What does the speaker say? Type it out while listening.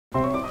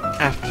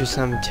After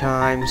some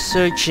time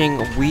searching,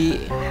 we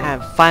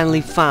have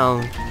finally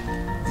found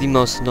the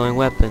most annoying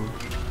weapon.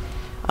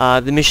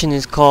 The mission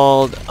is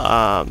called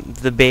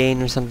the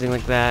Bane or something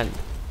like that.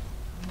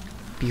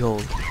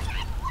 Behold.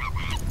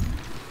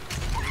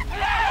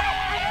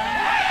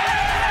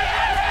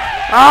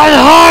 Ah, it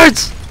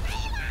hurts!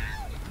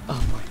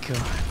 Oh my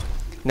god.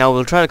 Now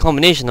we'll try a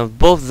combination of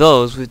both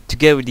those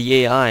together with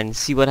the AI and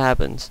see what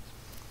happens.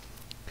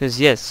 Because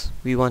yes,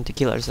 we want to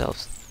kill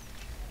ourselves.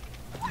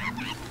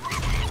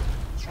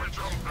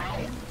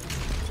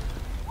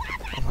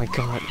 Oh my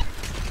god.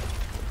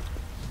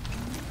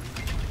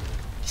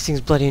 This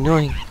thing's bloody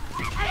annoying.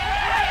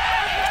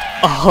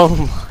 Oh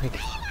my god.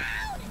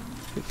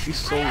 It feels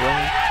so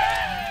wrong.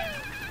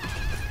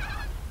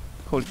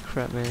 Holy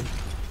crap, man.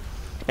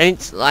 And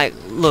it's like,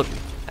 look,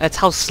 that's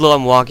how slow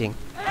I'm walking.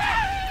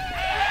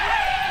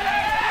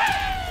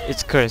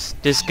 It's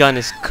cursed. This gun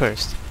is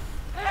cursed.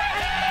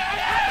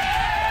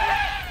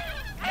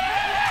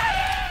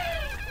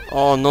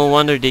 Oh, no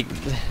wonder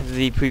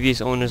the previous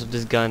owners of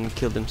this gun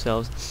killed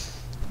themselves.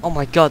 Oh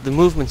my god, the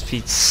movement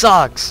speed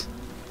sucks!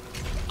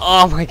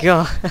 Oh my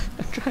god,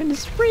 I'm trying to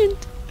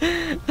sprint!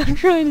 I'm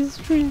trying to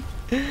sprint!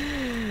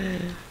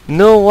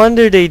 No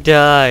wonder they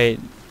died!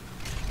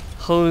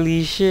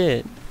 Holy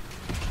shit!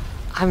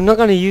 I'm not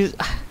gonna use...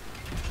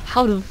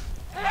 How the...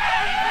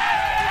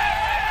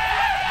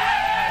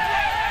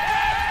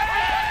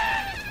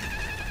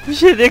 Oh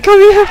shit, they're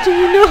coming after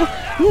me! No!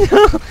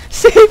 No!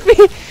 Save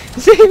me!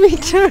 Save me,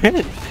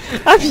 turret!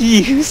 I'm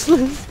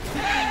useless!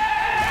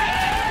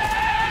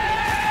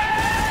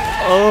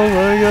 Oh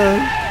my god.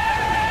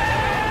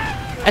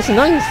 As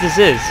annoying as this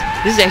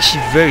is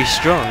actually very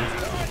strong.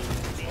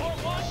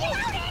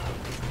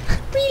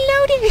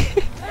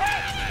 Reloading!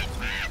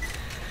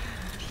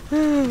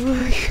 Oh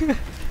my god.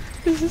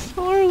 This is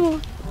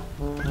horrible.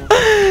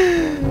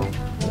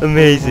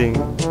 Amazing.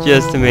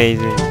 Just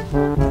amazing.